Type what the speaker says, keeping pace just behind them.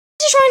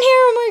guys, Ryan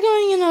here, and we're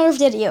going another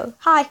video.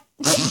 Hi.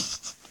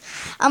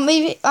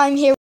 I'm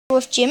here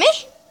with Jimmy.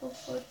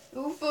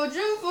 Oh fudge.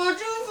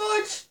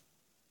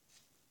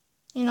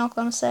 You're not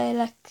gonna say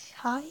like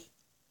hi?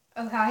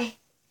 Oh hi.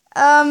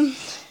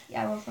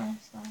 Yeah, we're going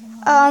to slide him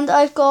on. And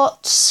I've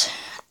got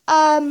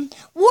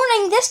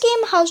warning, this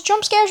game has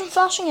jump scares and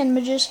flashing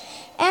images.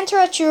 Enter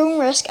at your own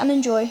risk and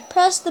enjoy.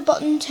 Press the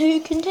button to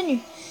continue.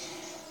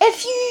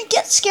 If you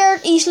get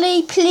scared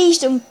easily, please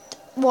don't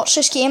watch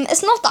this game.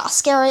 It's not that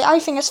scary. I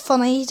think it's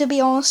funny, to be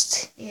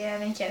honest. Yeah,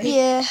 me too.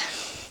 Yeah.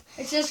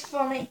 It's just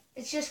funny.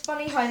 It's just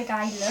funny how the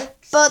guy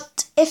looks.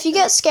 But if you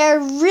get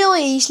scared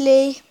really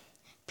easily,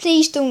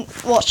 please don't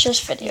watch this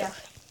video.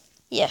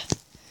 Yeah.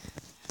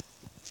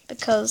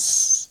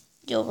 Because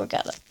you'll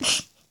regret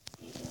it.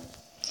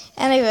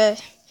 Anyway,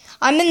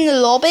 I'm in the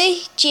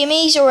lobby.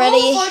 Jimmy's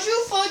already...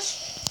 Oh, fudge.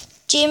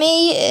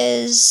 Jimmy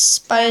is,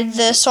 by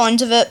the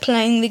sounds of it,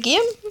 playing the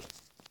game.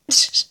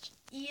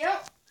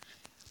 Yep.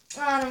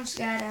 Oh, I'm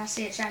scared. I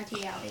see it trying to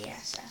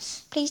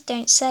LESS. Please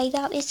don't say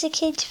that. It's a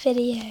kid's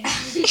video.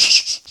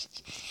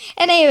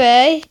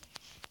 Anyway,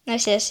 no,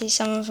 seriously,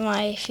 some of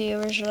my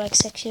viewers are like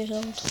 6 years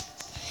old.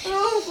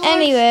 Oh, fudge.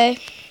 Anyway,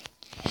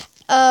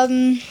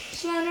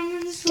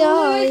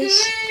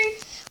 guys,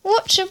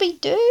 what should we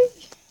do?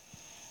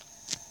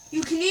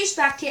 you can use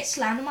spectate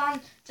Slenderman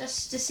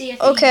just to see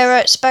if. Okay,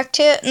 right,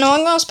 spectate. No,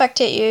 I'm gonna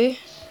spectate you.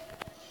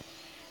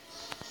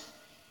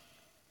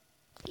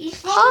 He's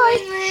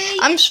following me.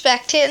 I'm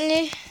spectating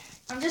you.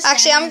 I'm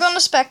gonna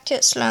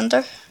spectate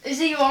Slender. Is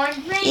he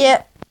on me?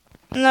 Yeah.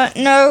 No.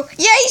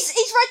 Yeah,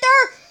 he's right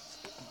there.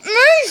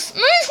 Move.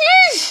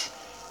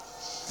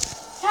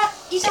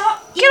 He's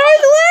up. Get out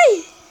of the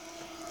way.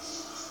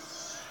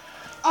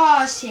 Oh,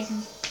 I was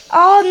taking.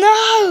 Oh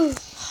no.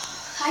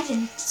 I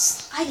didn't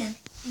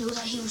know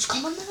that he was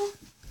coming though.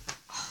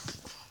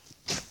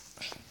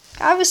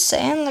 I was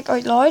saying like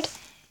out loud.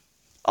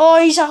 Oh,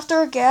 he's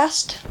after a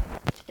guest.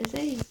 Is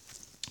he?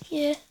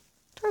 Yeah,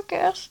 after a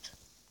guest.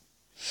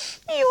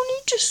 He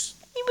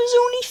was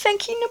only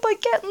thinking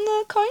about getting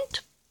the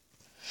account.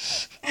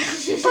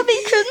 But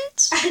he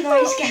couldn't. I know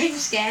he's getting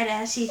scared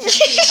as he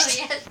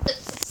just.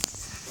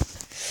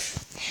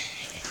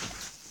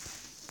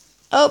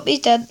 Oh, he's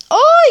dead.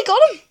 Oh, he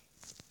got him.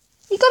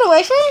 He got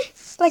away from him.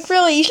 Like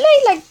really easily.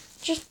 Like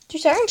just 2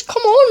 seconds.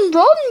 Come on,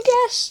 run,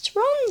 guests,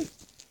 run.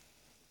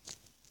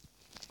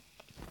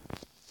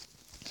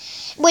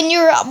 When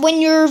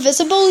you're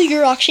visible,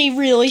 you're actually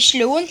really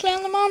slow in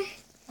Slenderman.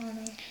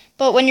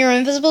 But when you're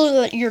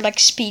invisible, you're like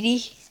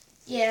speedy.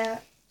 Yeah.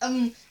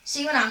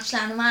 See, when I'm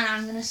Slenderman,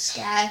 I'm gonna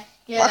scare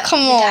you. Oh, come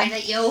the on. guy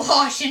that you're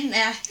watching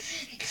there.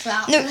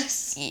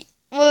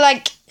 Well,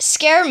 like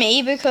scare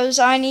me because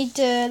I need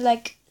to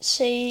like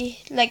see,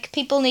 like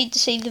people need to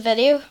see the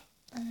video,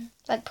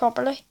 like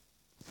properly.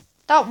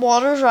 That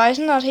water's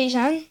rising that he's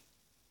in.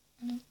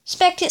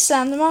 Spectate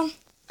Slenderman.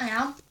 I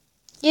am.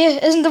 Yeah,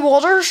 isn't the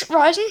water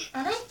rising?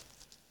 I know.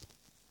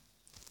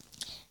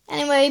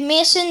 Anyway,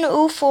 Mason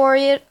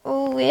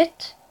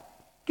 04808.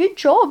 Good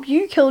job,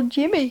 you killed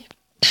Jimmy.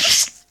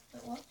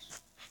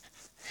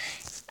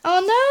 Oh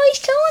no, he's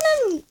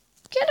killing him.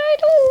 Get out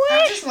of the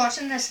way. I'm just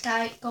watching this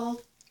guy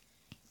called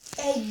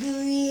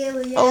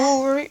Aiden.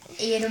 Oh,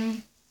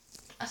 Aiden.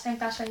 I think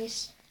that's how you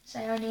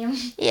say her name.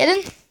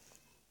 Aiden?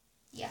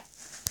 Yeah.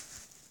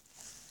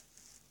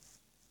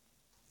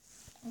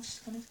 I'm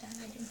just gonna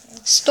download him.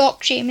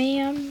 Stalk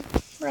Jamie,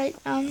 right,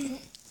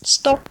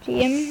 stalk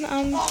Jamie,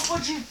 Oh,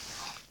 would you? I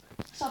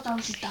thought that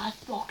was your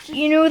dad's boxing.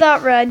 You know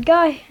that red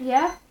guy?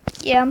 Yeah?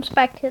 Yeah, I'm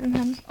spectating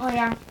him. Oh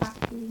yeah, I'm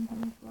spectating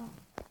him as well.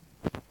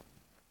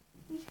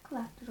 He's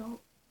collected all.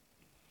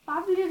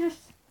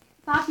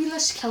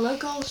 Fabulous killer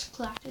goals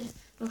collected.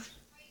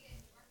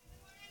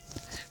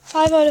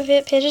 5 out of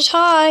 8 pages.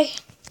 Hi.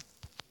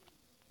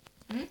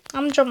 Hmm?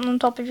 I'm jumping on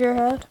top of your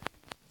head.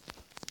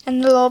 In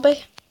the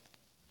lobby.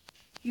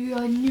 You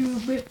are a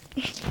noob.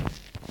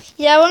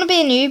 Yeah, I want to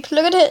be a noob.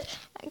 Look at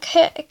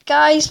it.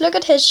 Guys, look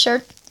at his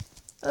shirt.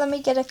 Let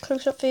me get a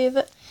close-up view of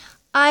it.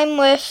 I'm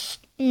with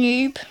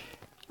noob.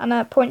 And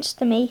it points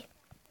to me.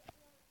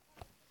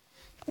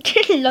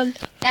 Lol.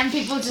 Then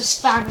people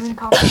just spam in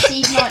comments.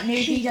 He's not noob,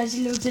 he does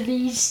loads of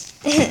these.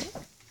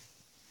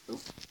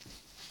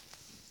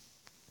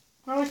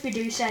 I wish we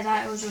do say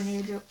that, it was only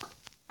a joke.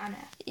 I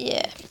know.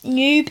 Yeah.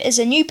 Noob is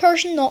a new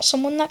person, not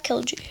someone that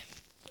killed you.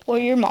 Or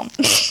your mom.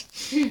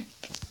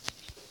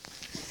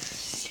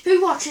 Who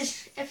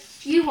watches,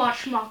 if you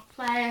watch mock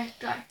player,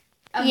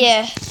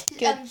 yeah,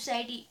 good.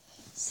 Sadie.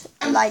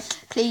 Like,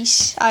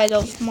 please, I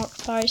love Mark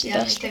Players the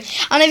Yeah, best. me too.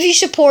 And if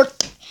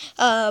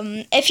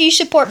you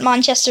support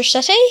Manchester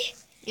City,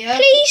 Yeah.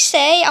 please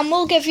say, and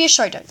we'll give you a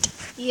shout out.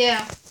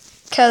 Yeah.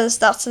 Because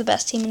that's the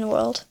best team in the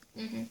world.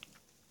 You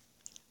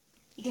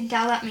can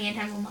tell that me and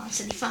him are Man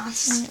City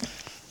fans.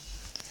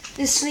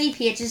 There's 3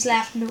 pages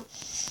left. No,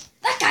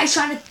 that guy's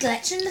trying to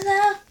glitch into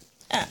there.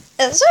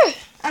 Is there?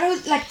 I know,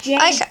 like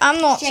I'm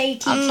not.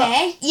 JTK. I'm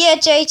not. Yeah,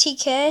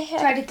 JTK.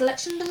 Tried to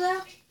glitch into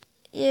there.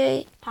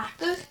 Yeah.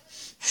 Hacker.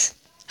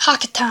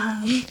 Hacker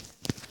time.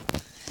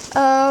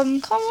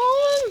 Come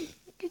on.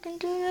 can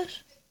do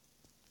this.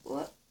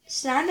 What?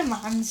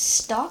 Slenderman's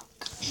stuck.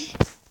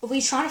 Are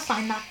we trying to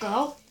find that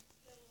girl?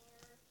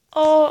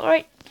 Oh,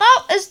 right.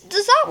 Oh, does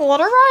that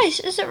water rise?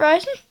 Is it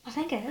rising? I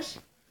think it is.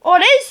 Oh,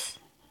 it is.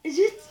 Is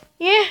it?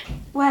 Yeah.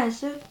 Where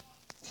is it?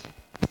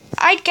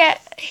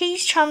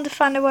 He's trying to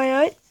find a way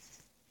out.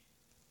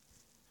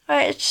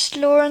 Right, it's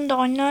slowing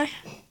down now.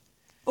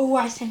 Oh,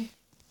 I think.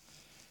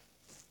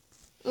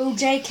 Oh,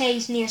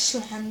 JK's near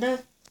Slender.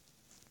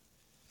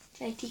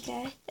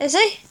 JTK. Is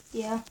he?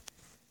 Yeah.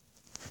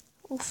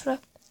 Oh,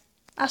 flip.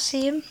 I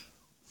see him.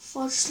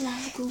 Fudge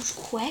Slender goes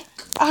quick.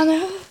 I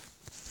know.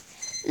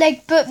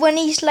 Like, but when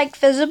he's like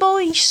visible,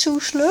 he's so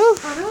slow.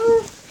 I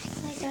know.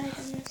 I died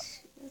in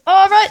this.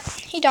 Oh, right.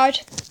 He died.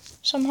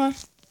 Somehow.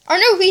 Or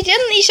no, he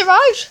didn't. He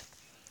survived.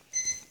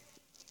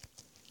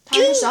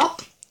 Time's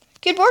up.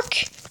 Good work.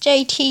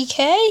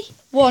 JTK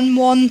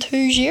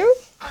 1120.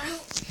 I know.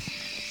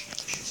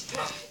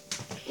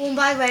 Oh,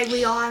 by the way,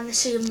 we are in the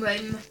same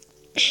room.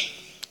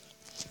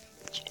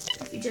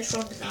 If you just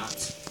run to that.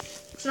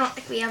 It's not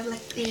like we have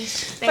like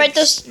these big Right,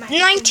 there's microphone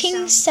 19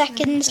 sounds.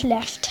 seconds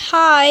left.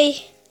 Hi.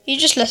 You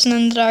just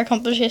listening to our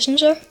conversation,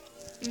 sir?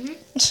 Mhm.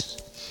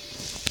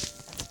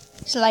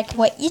 It's like,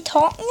 what you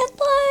talking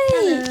about?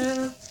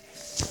 Hello.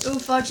 Oh,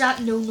 fudge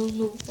that. No.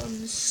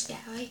 One's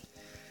scary.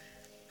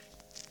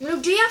 No,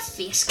 do you have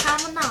face cam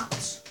on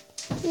that?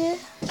 Yeah.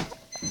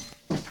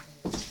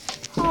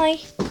 Hi.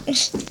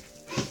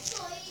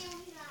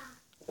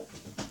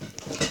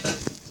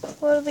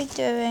 What are we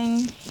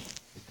doing?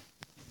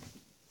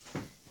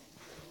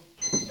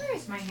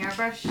 Where's my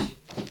hairbrush?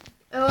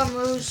 Oh, I'm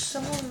Rose.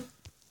 Someone.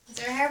 Is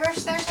there a hairbrush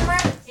there somewhere?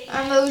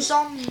 I'm Rose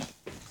on.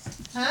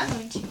 Huh?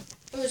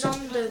 It was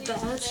on the bed.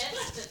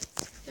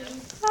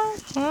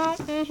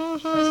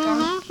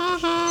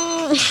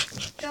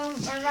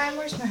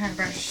 Where's my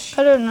hairbrush?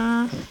 I don't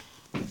know.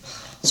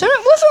 So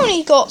we've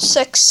only got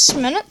 6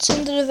 minutes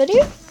into the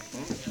video.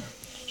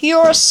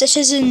 You're a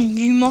citizen.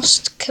 You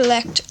must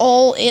collect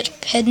all 8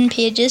 hidden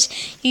pages.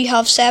 You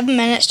have 7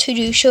 minutes to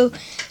do so.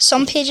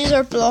 Some pages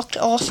are blocked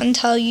off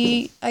until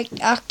you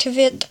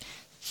activate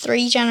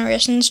 3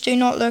 generations. Do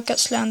not look at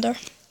Slender.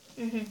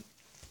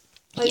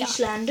 Are Yeah. you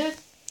Slender?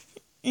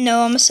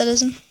 No, I'm a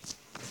citizen.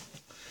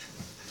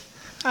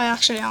 I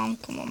actually am.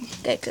 Come on.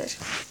 Okay, good.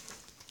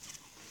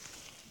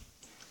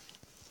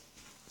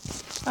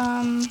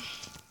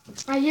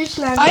 Are you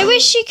Slender? I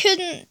wish you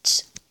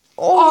couldn't.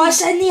 Oh,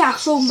 it's in the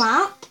actual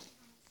map.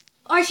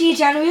 I see a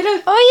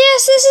generator. Oh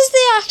yes, this is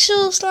the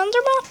actual Slender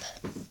map.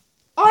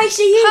 Oh, I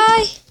see you.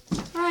 Hi.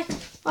 Hi.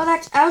 Well,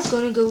 I was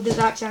going to go to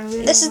that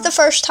generator. This is the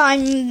first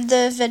time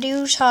the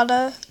videos had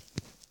a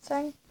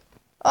thing.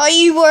 Are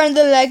you wearing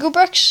the Lego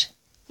bricks?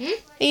 Hmm?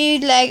 Are you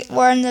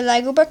wearing the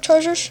Lego brick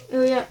trousers?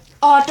 Oh, yeah.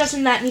 Oh, it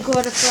doesn't let me go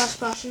to first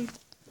person.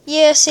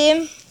 Yeah,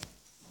 same. It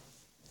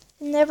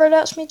never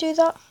lets me do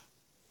that.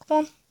 Come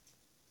on.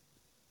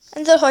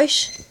 Into the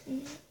house.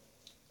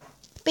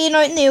 Being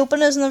out in the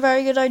open isn't a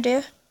very good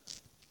idea.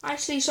 I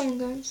see someone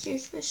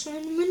downstairs for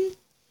cinnamon.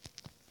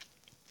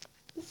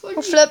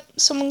 Oh flip,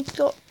 someone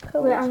got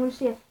killed. Wait, I'm going to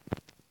see it.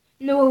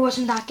 No, it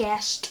wasn't that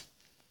guest.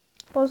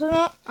 Was it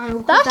not? I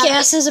know. That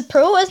guest is a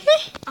pro, isn't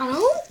he? I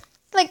know.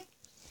 Like,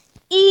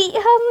 he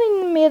hasn't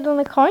even made an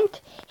account.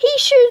 He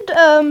should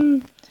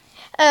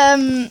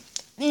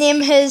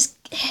name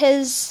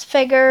his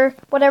figure,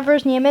 whatever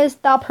his name is,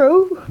 Da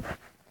Pro.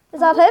 Is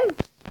that him?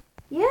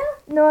 Yeah.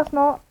 No, it's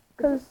not,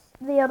 because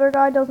the other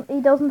guy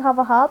doesn't have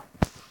a hat.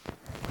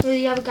 Well,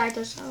 the other guy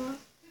does have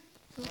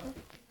it.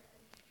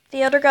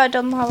 The other guy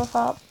doesn't have a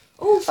hat.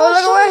 Oh,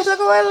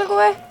 Look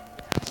away.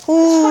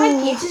 Ooh,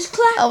 5 pages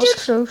collected. that was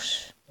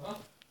close.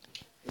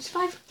 It's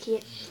 5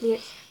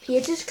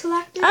 pages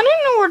collected. I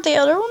don't know where the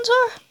other ones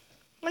are.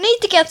 We need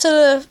to get to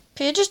the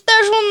pages.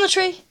 There's one in the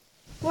tree.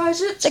 Where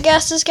is it? The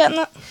guest is getting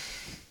it.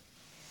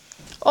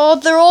 Oh,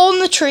 they're all in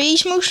the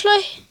trees mostly.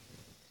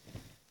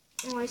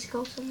 Oh, I see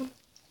someone.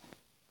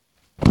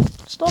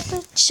 Stop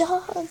it,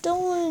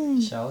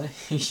 Dylan. Shall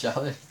he?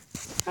 Shall he?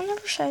 I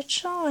never said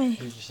shy.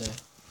 Who'd you say?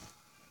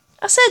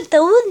 I said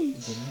Dylan. You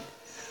didn't?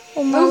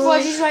 Oh my Oh, lord.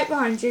 voice is right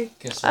behind you.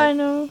 Guess what? I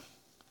know.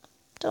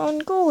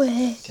 Dylan, go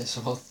away. Guess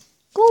what?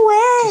 Go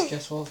away. Just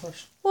guess what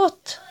first?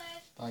 What?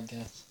 Bad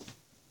guess.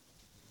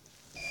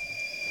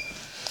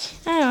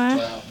 Anyway.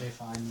 Well, we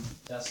find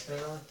Jessica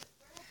or?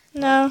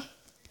 No.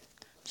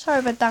 Sorry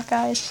about that,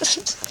 guys.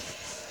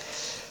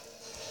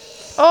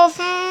 Oh,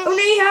 Oh, no,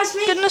 he has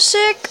me. goodness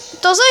sake.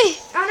 Does he?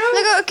 I know.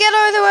 Look out, get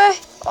out of the way.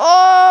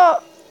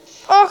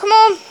 Oh, come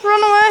on,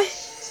 run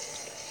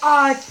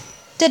away.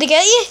 Did he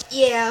get you?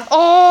 Yeah.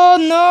 Oh,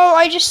 no,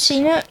 I just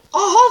seen it.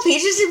 Oh, whole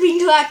pages have been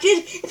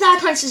collected. If that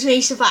counts as me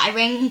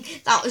surviving,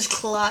 that was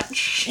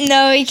clutch.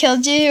 No, he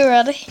killed you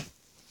already.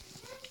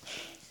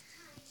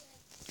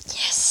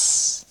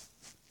 Yes.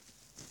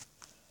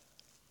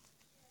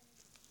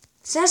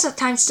 Says that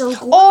time's still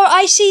going. Oh,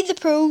 I see the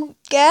pro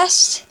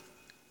guest.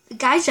 The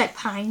guy's right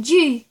behind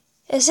you.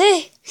 Is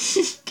he?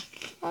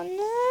 Oh,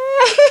 no.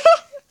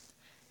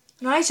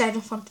 No, he's right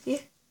in front of you.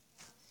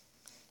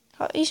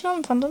 Oh, he's not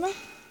in front of me.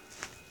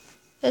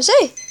 Is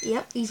he?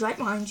 Yep, he's right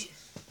behind you.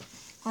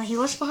 Oh, he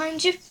was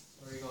behind you.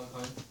 Where are you going,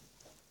 Colin?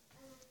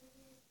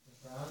 Is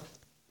Brad?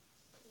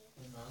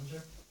 The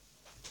manager?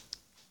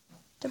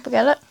 Don't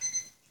forget it.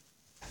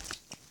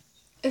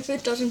 If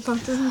it doesn't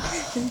function.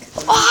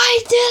 I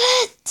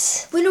did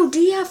it! Wait, no, do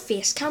you have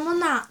face cam on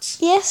that?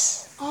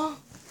 Yes. Oh,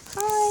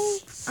 Hi.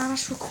 and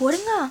it's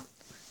recording that.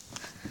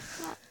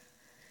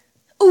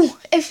 Oh,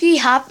 if you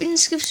have been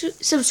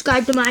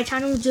subscribed to my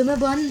channel, Jimmy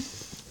Bun.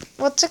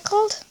 What's it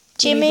called?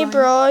 Jimmy Jimmy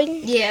Brown.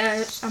 Yeah,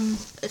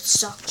 it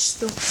sucks.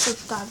 Don't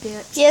subscribe to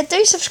it. Yeah,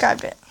 do subscribe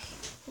to it.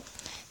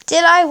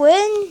 Did I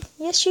win?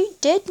 Yes, you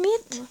did,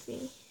 mate.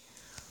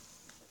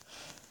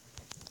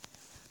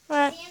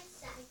 Right.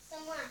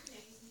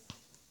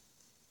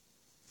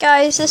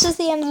 Guys, this is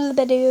the end of the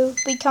video.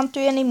 We can't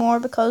do any more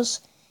because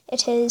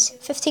it is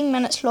 15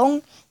 minutes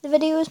long. The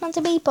video is meant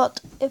to be,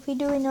 but if we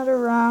do another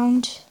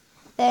round,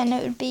 then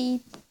it would be,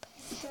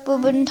 we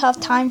wouldn't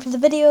have time for the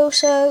video.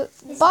 So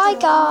bye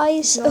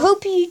guys. I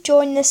hope you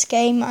join this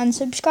game and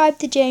subscribe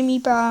to Jamie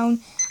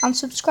Brown and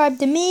subscribe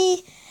to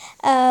me.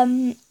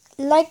 Punch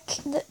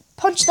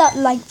that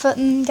like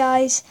button,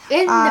 guys.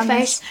 In the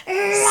face,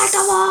 like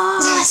a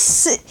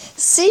boss.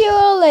 See you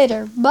all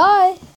later. Bye.